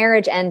when her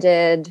marriage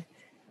ended,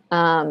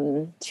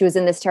 she was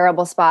in this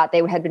terrible spot.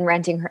 They had been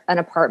renting an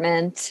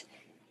apartment,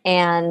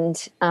 and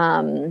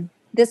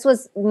this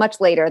was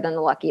much later than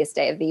the luckiest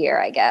day of the year,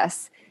 I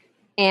guess.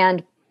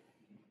 And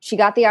she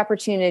got the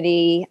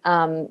opportunity.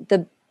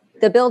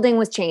 The building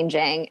was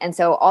changing, and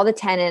so all the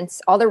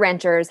tenants, all the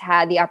renters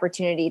had the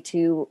opportunity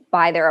to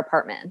buy their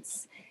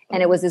apartments.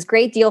 And it was this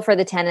great deal for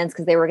the tenants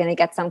because they were going to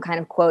get some kind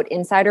of, quote,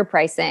 insider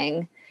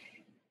pricing.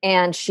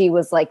 And she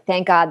was like,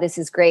 thank God, this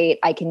is great.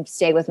 I can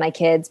stay with my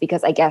kids,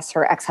 because I guess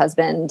her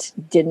ex-husband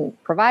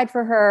didn't provide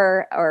for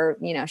her, or,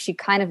 she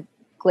kind of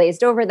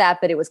glazed over that,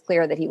 but it was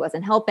clear that he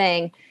wasn't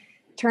helping.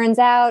 Turns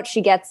out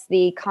she gets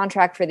the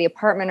contract for the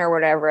apartment or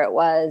whatever it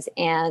was,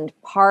 and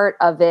part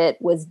of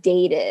it was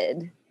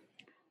dated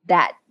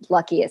that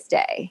luckiest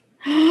day.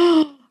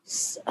 Oh.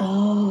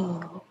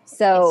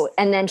 So,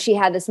 and then she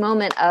had this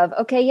moment of,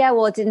 okay, yeah,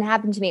 well, it didn't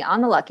happen to me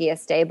on the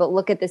luckiest day, but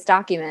look at this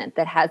document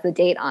that has the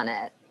date on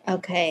it.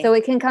 Okay. So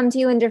it can come to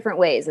you in different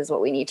ways is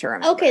what we need to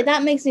remember. Okay,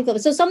 that makes me feel.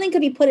 So something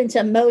could be put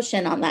into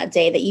motion on that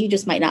day that you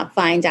just might not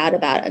find out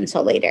about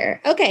until later.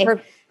 Okay.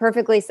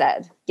 Perfectly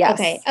said. Yes.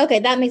 Okay,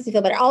 that makes me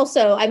feel better.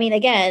 Also, I mean,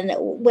 again,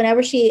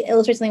 whenever she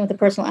illustrates something with a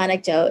personal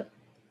anecdote,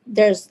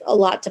 there's a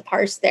lot to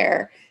parse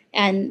there.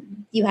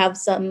 And you have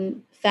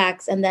some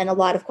facts and then a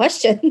lot of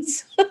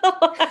questions.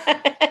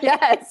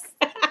 Yes.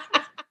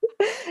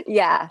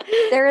 Yeah,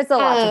 there is a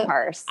lot to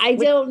parse. I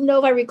don't know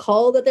if I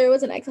recall that there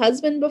was an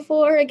ex-husband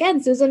before.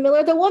 Again, Susan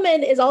Miller, the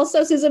woman, is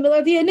also Susan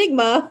Miller, the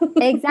enigma.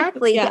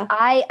 Exactly. Yeah.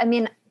 I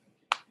mean,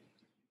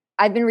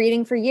 I've been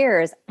reading for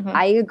years.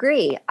 I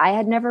agree. I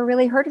had never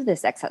really heard of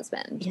this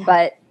ex-husband,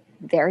 but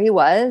there he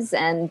was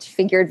and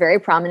figured very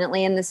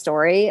prominently in the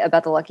story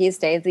about the luckiest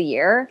day of the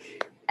year.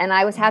 And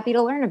I was happy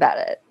to learn about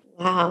it.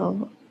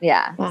 Wow.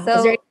 Yeah. Wow.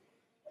 So,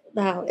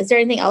 Is there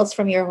anything else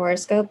from your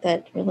horoscope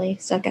that really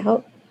stuck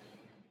out?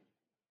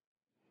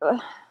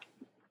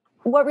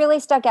 What really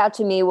stuck out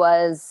to me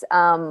was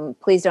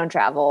please don't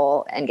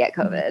travel and get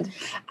COVID.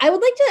 I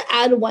would like to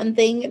add one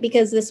thing,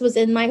 because this was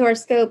in my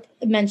horoscope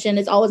mentioned.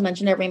 It's always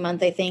mentioned every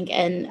month, I think.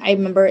 And I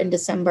remember in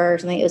December or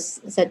something it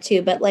was said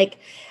too. But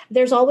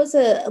there's always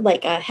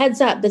a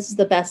heads up, this is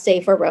the best day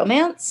for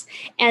romance.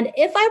 And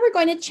if I were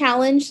going to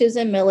challenge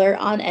Susan Miller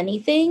on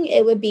anything,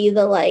 it would be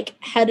the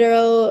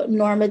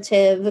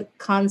heteronormative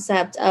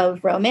concept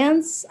of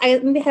romance.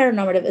 Maybe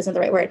heteronormative isn't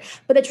the right word,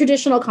 but the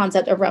traditional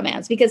concept of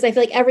romance, because I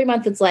feel like every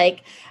month it's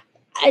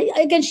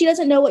again, she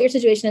doesn't know what your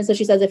situation is. So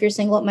she says, if you're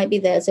single, it might be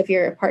this. If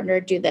you're a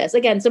partner, do this.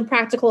 Again, some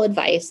practical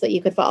advice that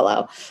you could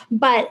follow.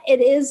 But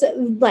it is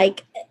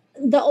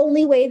the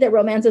only way that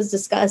romance is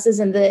discussed is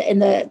in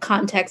the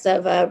context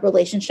of a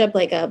relationship,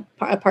 like a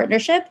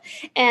partnership.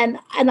 And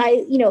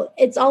I,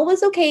 it's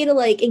always okay to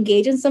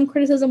engage in some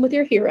criticism with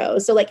your hero.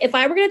 So if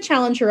I were going to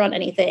challenge her on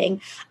anything,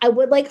 I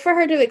would like for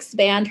her to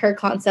expand her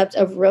concept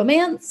of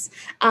romance,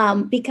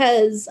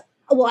 because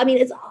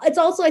it's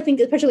also, I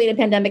think, especially in a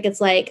pandemic,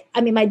 it's my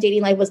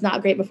dating life was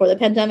not great before the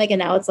pandemic. And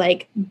now it's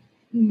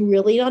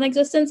really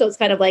non-existent. So it's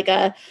kind of like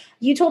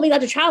you told me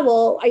not to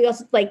travel. Are you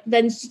also like,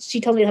 then she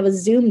told me to have a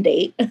Zoom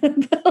date.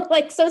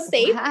 Like, so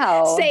safe.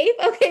 Wow. Safe.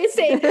 Okay,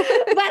 safe. But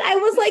I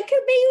was like,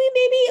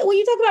 maybe when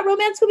you talk about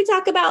romance, could we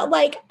talk about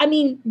like, I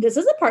mean, this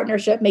is a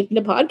partnership. Making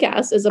a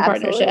podcast is a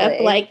Absolutely.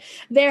 partnership. Like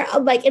they're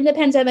like in the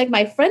pandemic,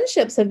 my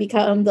friendships have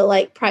become the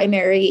like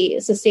primary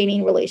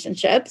sustaining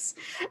relationships.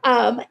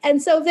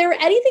 And so if there were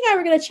anything I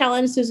were going to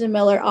challenge Susan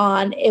Miller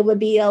on, it would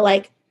be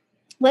like,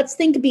 let's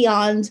think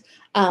beyond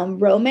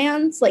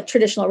romance, like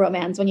traditional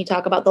romance, when you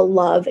talk about the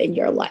love in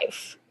your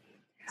life.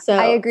 So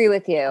I agree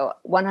with you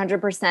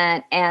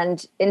 100%.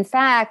 And in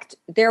fact,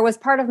 there was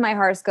part of my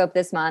horoscope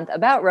this month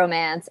about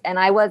romance, and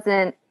I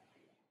wasn't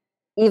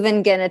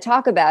even going to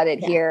talk about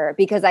it here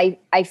because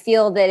I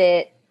feel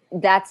that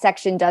that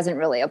section doesn't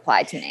really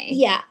apply to me.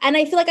 Yeah. And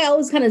I feel like I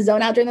always kind of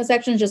zone out during the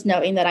sections, just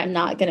knowing that I'm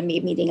not going to be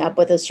meeting up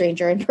with a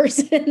stranger in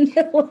person.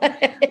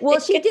 Well,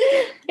 she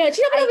did. Yeah,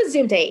 she told me to have a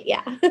Zoom date.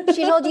 Yeah.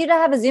 She told you to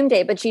have a Zoom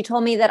date, but she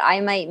told me that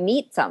I might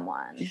meet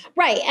someone.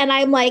 Right. And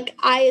I'm like,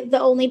 the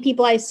only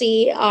people I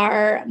see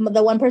are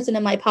the one person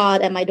in my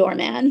pod and my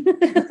doorman.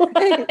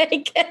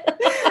 Like,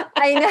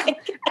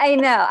 I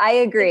know. I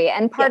agree.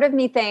 And part of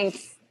me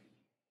thinks,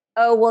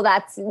 oh, well,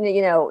 that's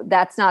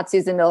not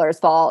Susan Miller's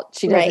fault.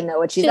 She doesn't know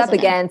what she's up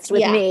against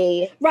with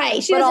me.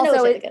 Right. She doesn't know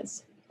what she's up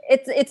against.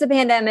 It's a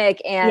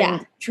pandemic,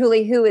 and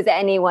truly, who is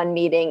anyone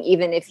meeting,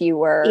 even if you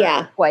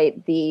were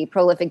quite the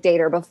prolific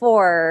dater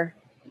before?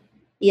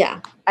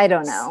 Yeah. I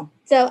don't know.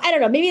 So I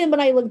don't know. Maybe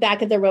when I look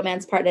back at the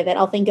romance part of it,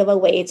 I'll think of a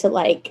way to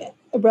like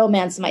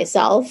romance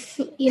myself,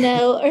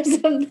 or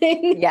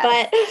something.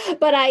 Yes.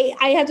 But I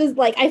have to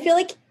like, I feel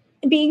like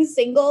being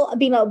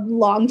a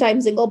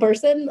longtime single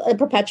person, a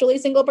perpetually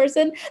single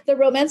person, the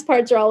romance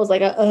parts are always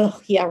like,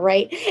 oh yeah,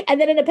 right. And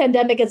then in a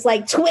pandemic, it's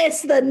like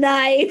twist the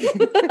knife.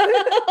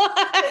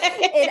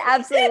 It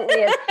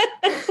absolutely is.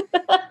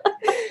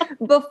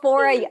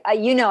 Before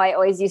I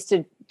always used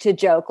to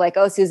joke like,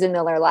 oh, Susan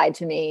Miller lied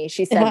to me.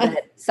 She said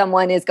that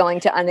someone is going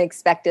to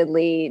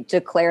unexpectedly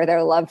declare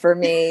their love for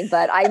me,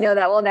 but I know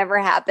that will never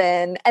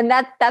happen. And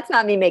that's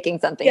not me making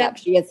something up.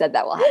 She has said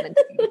that will happen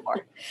to me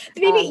before.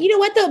 Maybe, you know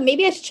what though?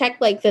 Maybe I should check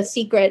like the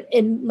secret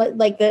in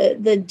like the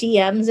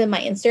DMs in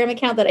my Instagram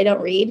account that I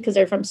don't read because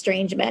they're from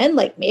strange men.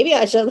 Like maybe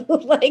I should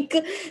like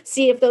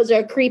see if those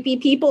are creepy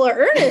people or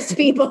earnest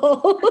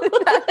people.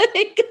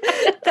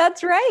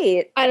 That's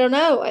right. I don't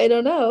know.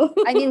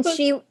 I mean,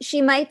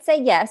 she might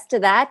say yes to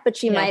that, but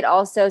she might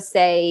also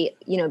say,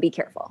 be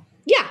careful.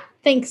 Yeah.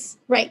 Thanks.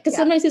 Right. Because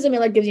sometimes Susan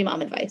Miller gives you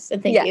mom advice.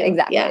 And thank you.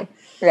 Exactly. Yeah.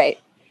 Right.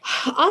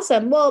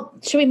 Awesome. Well,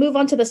 should we move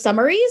on to the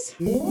summaries?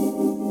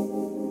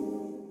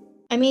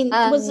 I mean,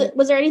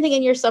 was there anything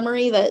in your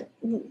summary that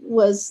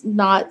was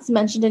not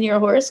mentioned in your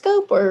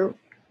horoscope or?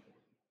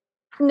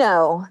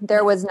 No,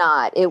 there was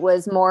not. It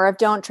was more of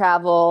don't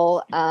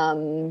travel,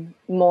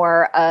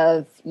 more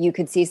of you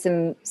could see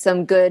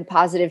some good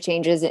positive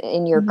changes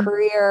in your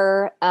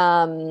career.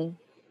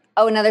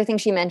 Another thing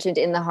she mentioned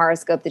in the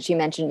horoscope that she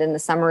mentioned in the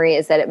summary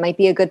is that it might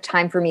be a good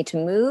time for me to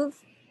move.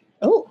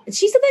 Oh,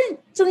 she said that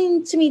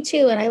something to me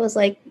too. And I was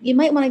like, you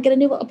might want to get a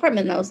new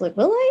apartment. And I was like,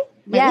 will I?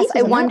 Yes,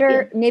 I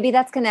wonder, maybe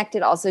that's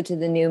connected also to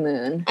the new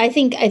moon. I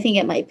think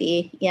it might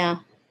be. Yeah.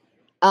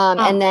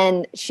 And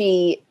then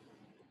she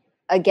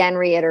again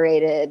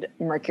reiterated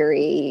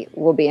Mercury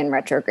will be in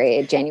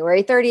retrograde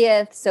January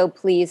 30th. So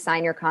please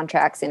sign your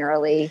contracts in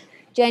early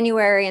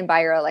January and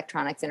buy your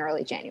electronics in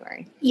early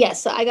January.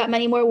 Yes. So I got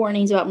many more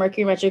warnings about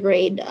Mercury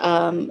retrograde,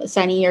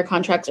 signing your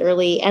contracts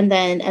early, and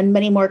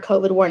many more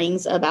COVID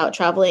warnings about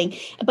traveling.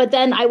 But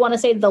then I want to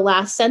say the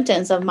last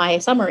sentence of my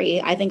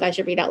summary, I think I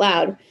should read out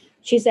loud.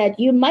 She said,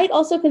 you might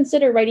also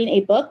consider writing a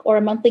book or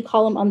a monthly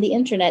column on the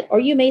internet, or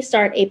you may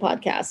start a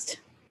podcast.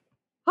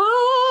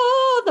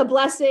 Oh, the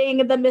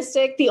blessing, the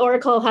mystic, the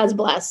oracle has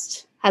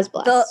blessed.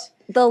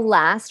 The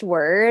last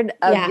word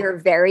of your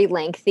very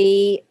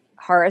lengthy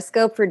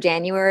horoscope for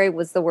January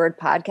was the word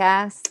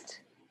podcast.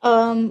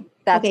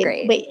 That's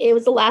great. Wait, it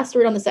was the last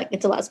word on the second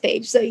to last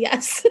page. So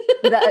yes,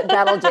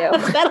 that'll do.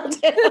 That'll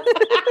do.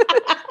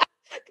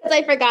 Because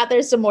I forgot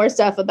there's some more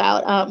stuff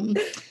about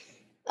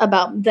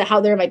how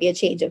there might be a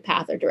change of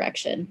path or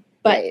direction.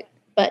 But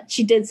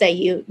she did say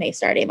you may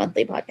start a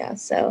monthly podcast.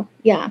 So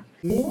yeah.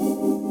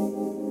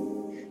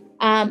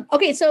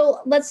 Okay,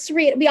 so let's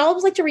read. We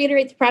always like to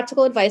reiterate the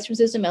practical advice from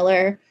Susan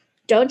Miller.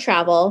 Don't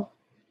travel.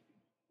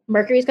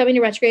 Mercury is coming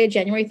to retrograde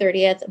January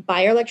 30th.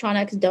 Buy your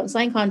electronics. Don't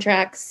sign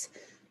contracts.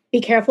 Be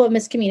careful of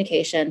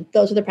miscommunication.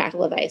 Those are the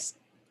practical advice.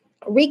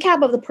 A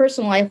recap of the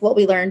personal life, what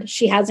we learned.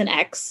 She has an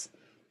ex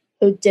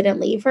who didn't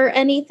leave her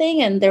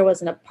anything, and there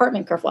was an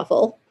apartment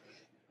kerfuffle.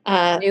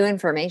 New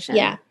information.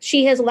 Yeah.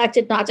 She has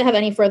elected not to have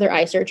any further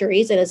eye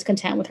surgeries and is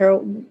content with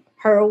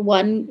her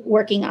one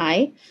working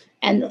eye.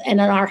 And in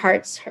our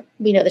hearts,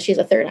 we know that she's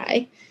a third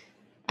eye.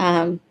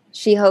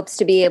 She hopes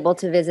to be able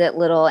to visit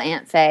little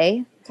Aunt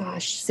Faye.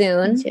 Gosh,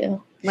 soon. Me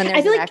too. When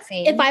there's a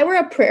vaccine. If I were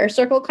a prayer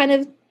circle kind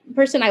of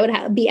person, I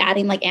would be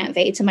adding like Aunt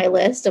Faye to my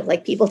list of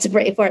like people to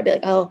pray for. I'd be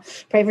like, oh,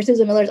 pray for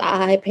Susan Miller's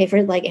eye, pray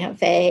for like Aunt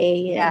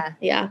Faye.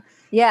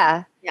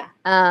 Yeah.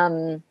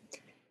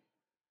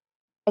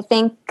 I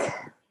think,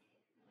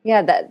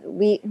 yeah, that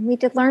we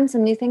did learn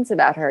some new things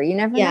about her. You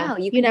never know.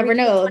 You never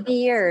know. 20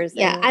 years.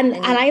 Yeah. And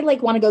I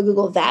like want to go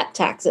Google VAT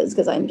taxes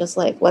because I'm just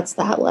like, what's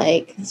that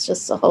like? It's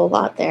just a whole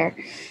lot there.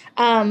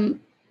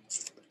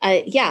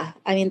 Yeah,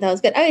 I mean, that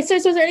was good. Okay, so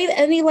is there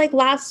any like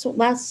last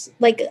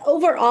like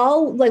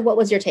overall, like what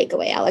was your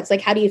takeaway, Alex?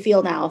 Like, how do you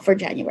feel now for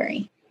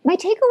January? My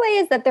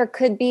takeaway is that there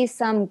could be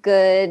some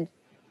good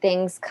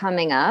things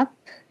coming up.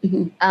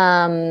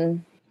 Mm-hmm.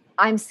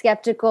 I'm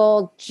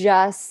skeptical,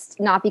 just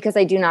not because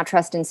I do not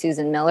trust in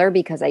Susan Miller,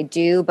 because I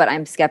do, but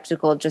I'm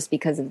skeptical just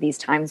because of these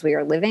times we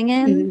are living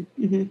in.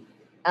 Mm-hmm.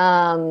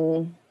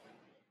 Mm-hmm.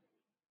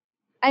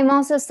 I'm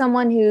also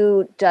someone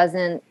who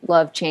doesn't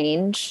love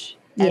change.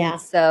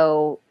 And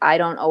so I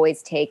don't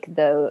always take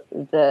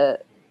the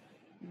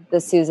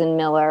Susan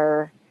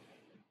Miller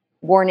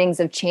warnings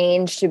of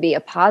change to be a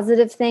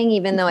positive thing,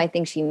 even though I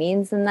think she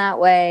means them that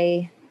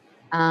way.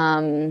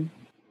 I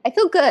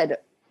feel good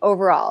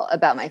overall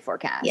about my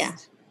forecast.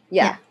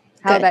 Yeah.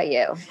 How about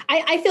you?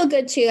 I feel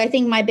good too. I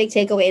think my big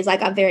takeaway is I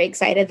got very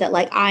excited that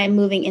like I'm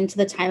moving into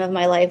the time of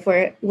my life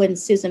where when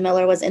Susan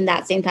Miller was in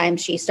that same time,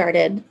 she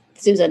started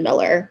Susan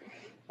Miller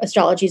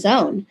Astrology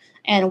Zone,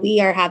 and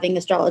we are having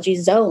astrology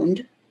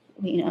zoned,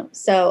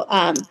 so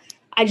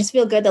I just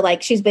feel good that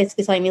like she's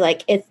basically telling me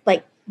like it's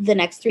like the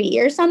next 3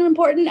 years sound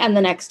important and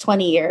the next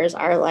 20 years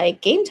are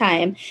like game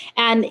time.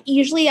 And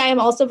usually I am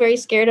also very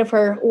scared of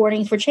her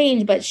warnings for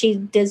change, but she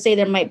did say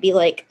there might be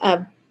like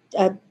a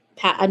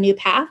new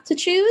path to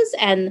choose.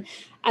 And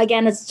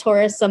again, as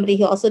Taurus, somebody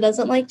who also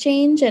doesn't like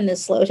change and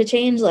is slow to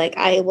change, like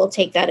I will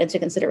take that into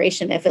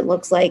consideration if it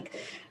looks like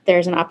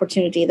there's an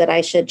opportunity that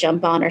I should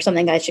jump on or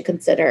something I should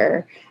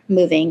consider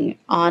moving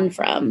on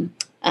from.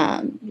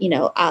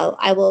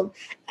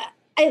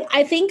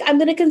 I think I'm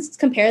going to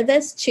compare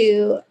this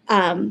to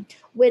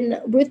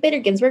when Ruth Bader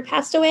Ginsburg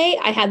passed away.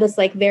 I had this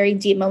like very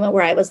deep moment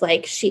where I was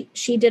like,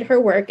 she did her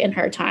work in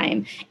her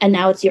time, and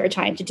now it's your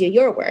time to do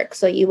your work.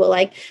 So you will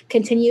like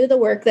continue the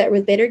work that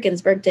Ruth Bader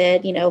Ginsburg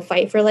did,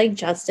 fight for like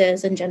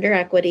justice and gender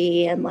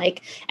equity and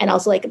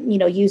also like,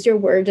 use your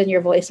words and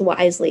your voice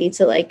wisely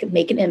to like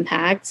make an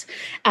impact.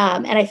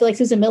 And I feel like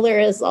Susan Miller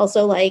is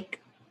also like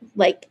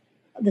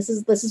this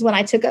is when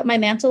I took up my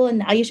mantle, and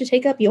now you should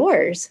take up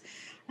yours.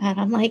 And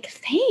I'm like,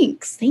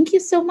 thanks. Thank you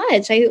so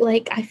much.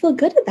 I feel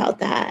good about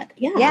that.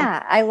 Yeah.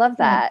 Yeah, I love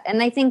that.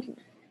 And I think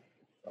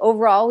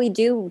overall we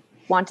do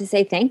want to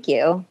say thank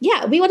you.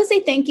 Yeah, we want to say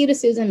thank you to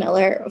Susan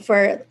Miller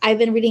I've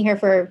been reading her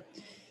for,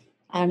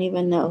 I don't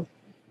even know.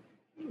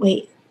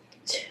 Wait,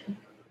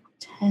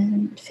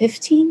 10,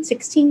 15,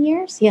 16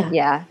 years? Yeah.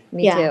 Yeah,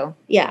 me too.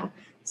 Yeah.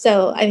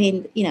 So, I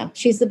mean,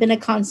 she's been a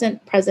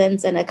constant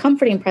presence and a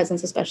comforting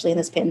presence, especially in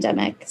this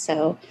pandemic.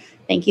 So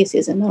thank you,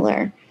 Susan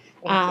Miller.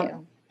 Thank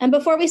you. And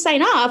before we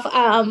sign off,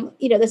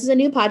 this is a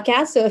new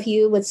podcast. So if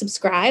you would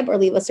subscribe or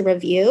leave us a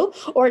review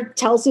or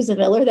tell Susan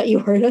Miller that you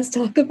heard us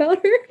talk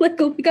about her, like,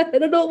 oh my God, I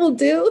don't know what we'll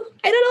do.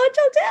 I don't know what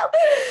you'll do.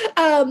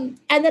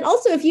 And then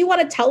also, if you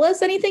want to tell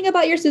us anything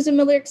about your Susan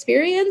Miller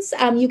experience,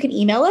 you can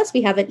email us.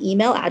 We have an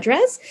email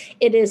address.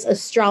 It is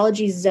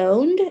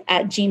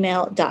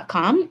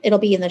astrologyzoned@gmail.com. It'll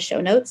be in the show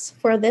notes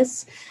for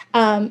this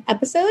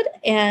episode.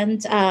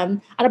 And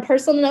on a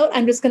personal note,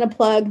 I'm just going to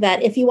plug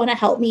that if you want to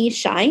help me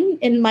shine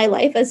in my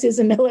life as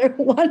Susan Miller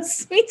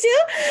wants me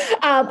to,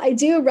 I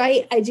do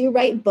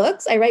write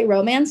books. I write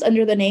romance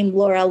under the name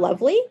Laura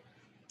Lovely.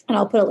 And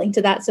I'll put a link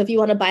to that. So if you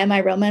want to buy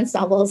my romance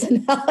novels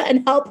and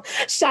help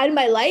shine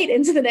my light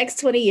into the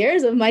next 20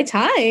 years of my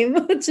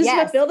time, just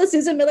fulfill the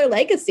Susan Miller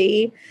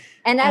legacy.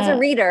 And as a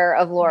reader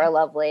of Laura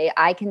Lovely,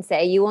 I can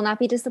say you will not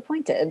be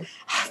disappointed.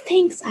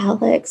 Thanks,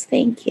 Alex.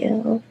 Thank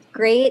you.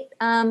 Great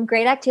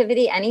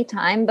activity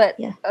anytime, but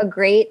a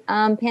great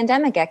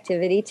pandemic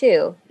activity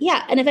too.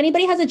 Yeah. And if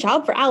anybody has a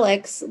job for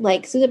Alex,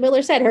 like Susan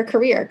Miller said, her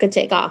career could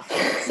take off.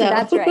 So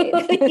that's right.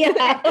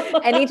 Yeah.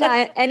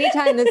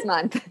 anytime this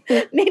month.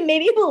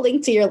 Maybe we'll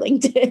link to your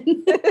LinkedIn.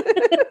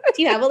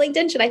 Do you have a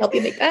LinkedIn? Should I help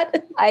you make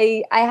that?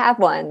 I have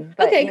one.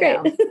 But, okay, great.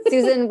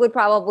 Susan would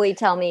probably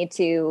tell me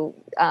to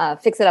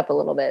fix it up a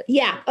little bit.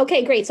 Yeah.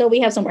 Okay, great. So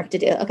we have some work to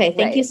do. Okay.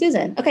 Thank you,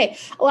 Susan. Okay.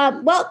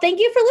 Well, thank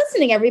you for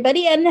listening,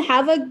 everybody, and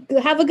have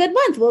a good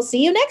month. We'll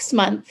see you next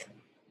month.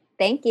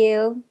 Thank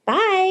you.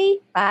 Bye.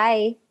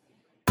 Bye.